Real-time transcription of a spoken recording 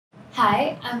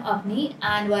Hi, I'm Avanee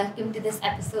and welcome to this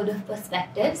episode of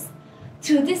Perspectives.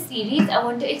 Through this series, I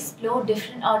want to explore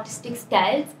different artistic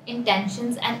styles,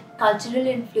 intentions, and cultural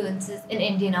influences in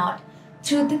Indian art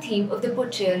through the theme of the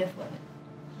portrayal of women.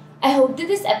 I hope that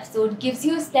this episode gives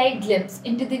you a slight glimpse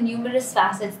into the numerous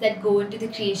facets that go into the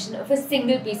creation of a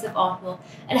single piece of artwork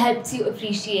and helps you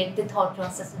appreciate the thought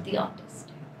process of the artist.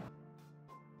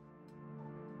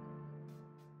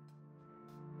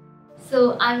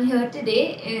 So I'm here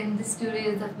today in the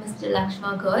studios of Mr.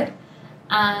 Laxma Gaud,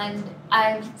 and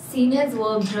I've seen his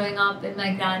work growing up in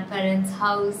my grandparents'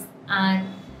 house, and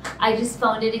I just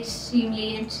found it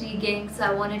extremely intriguing, so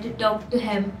I wanted to talk to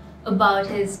him about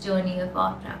his journey of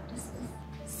art practices.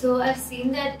 So I've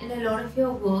seen that in a lot of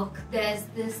your work there's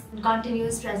this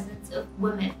continuous presence of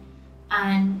women,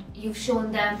 and you've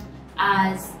shown them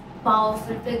as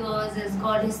powerful figures, as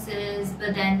goddesses,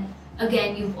 but then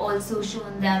again you've also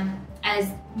shown them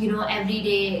as,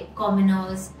 everyday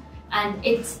commoners, and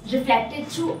it's reflected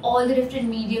through all the different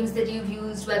mediums that you've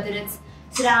used, whether it's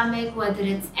ceramic, whether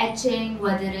it's etching,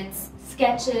 whether it's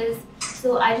sketches.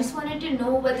 So I just wanted to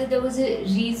know whether there was a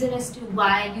reason as to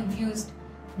why you've used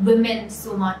women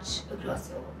so much across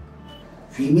your work.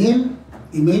 Female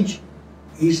image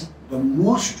is the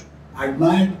most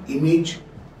admired image,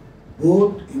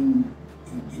 both in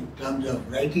terms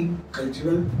of writing,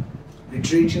 cultural,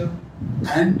 literature,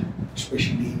 and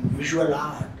especially in visual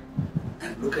art.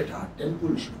 And look at our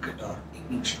temples, look at our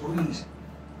picnic stories.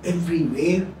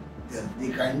 Everywhere,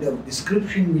 the kind of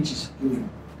description which is given,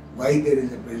 why there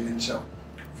is a presence of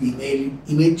female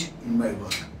image in my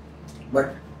work.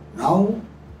 But now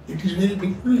it is very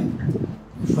different.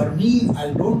 For me,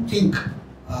 I don't think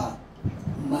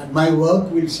my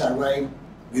work will survive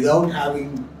without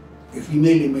having a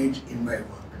female image in my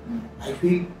work. I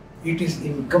feel it is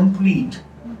incomplete,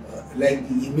 like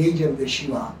the image of the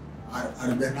Shiva or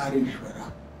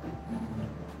Ardhanarishwara.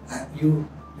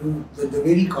 The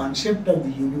very concept of the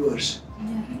universe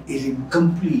is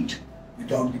incomplete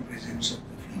without the presence of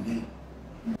the female.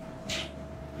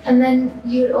 And then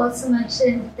you also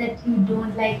mentioned that you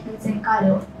don't like using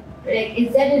color.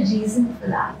 Is there a reason for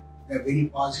that? They are very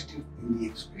positive in the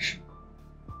expression.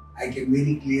 I can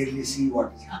very clearly see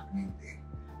what is happening there.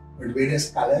 But whereas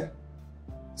color,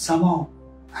 somehow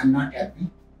I am not happy,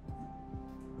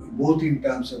 both in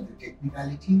terms of the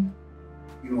technicality,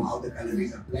 how the color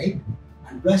is applied,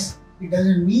 and plus it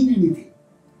doesn't mean anything.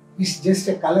 It's just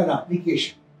a color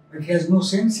application, but it has no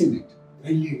sense in it.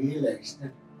 When you realize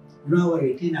that our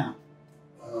retina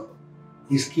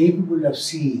is capable of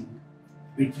seeing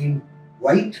between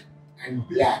white and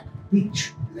black,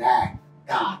 pitch black,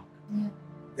 dark. Yeah.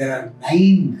 There are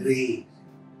 9 grays.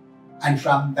 And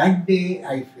from that day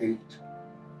I felt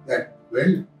that,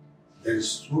 well, there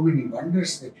is so many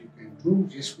wonders that you can do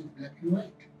just with black and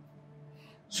white.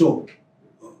 So,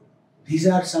 these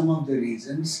are some of the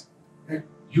reasons that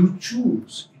you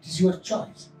choose. It is your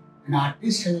choice. An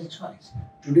artist has a choice.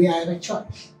 Today I have a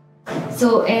choice.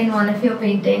 So in one of your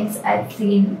paintings, I've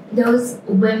seen those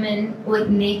women with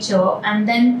nature, and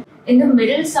then in the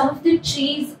middle, some of the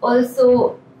trees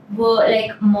also were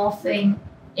like morphing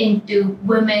into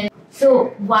women.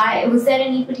 So why, was there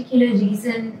any particular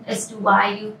reason as to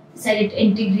why you decided to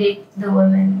integrate the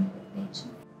women with nature?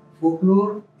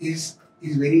 Folklore is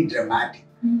very dramatic,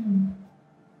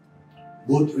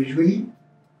 both visually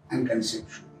and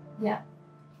conceptually. Yeah.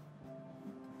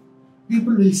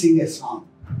 People will sing a song.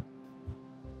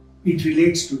 It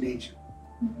relates to nature.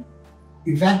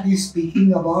 In fact, he's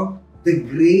speaking about the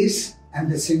grace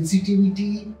and the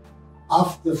sensitivity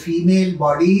of the female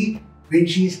body when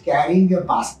she is carrying a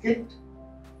basket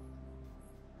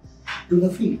to the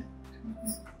field.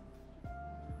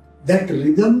 That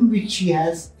rhythm which she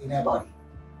has in her body.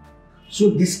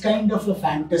 So this kind of a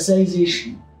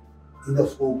fantasization in the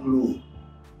folklore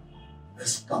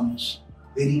thus comes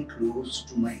very close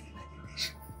to my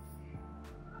imagination.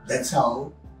 That's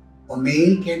how a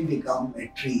male can become a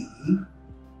tree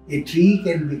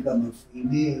can become a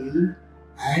female,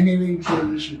 and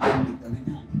eventually she can become an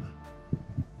animal.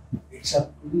 It's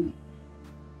up to me.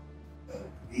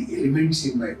 The elements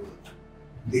in my work,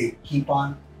 they keep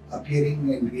on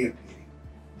appearing and reappearing.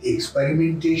 The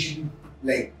experimentation,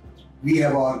 like we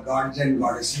have our gods and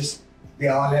goddesses, they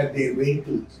all have their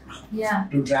vehicles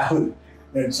to travel.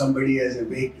 That somebody has a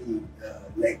vehicle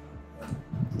like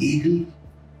eagle.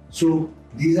 So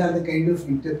these are the kind of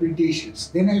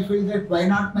interpretations. Then I feel that why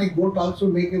not my goat also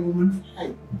make a woman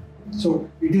fly? So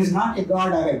it is not a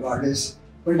god or a goddess,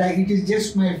 but it is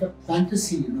just my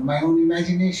fantasy, my own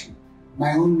imagination,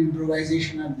 my own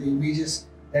improvisation of the images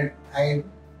that I have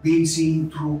been seeing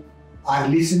through or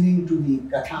listening to the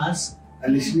kathas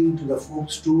listening to the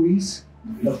folk stories,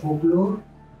 the folklore.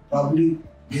 Probably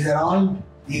these are all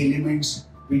the elements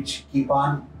which keep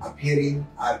on appearing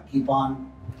or keep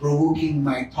on provoking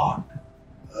my thought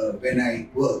when I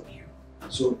work.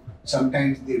 So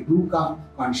sometimes they do come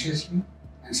consciously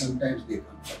and sometimes they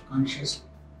come subconsciously.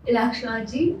 Laxma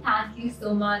ji, thank you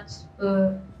so much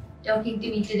for talking to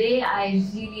me today. I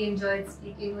really enjoyed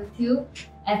speaking with you.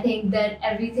 I think that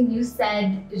everything you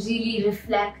said really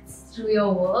reflects through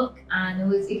your work and it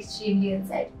was extremely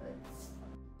insightful.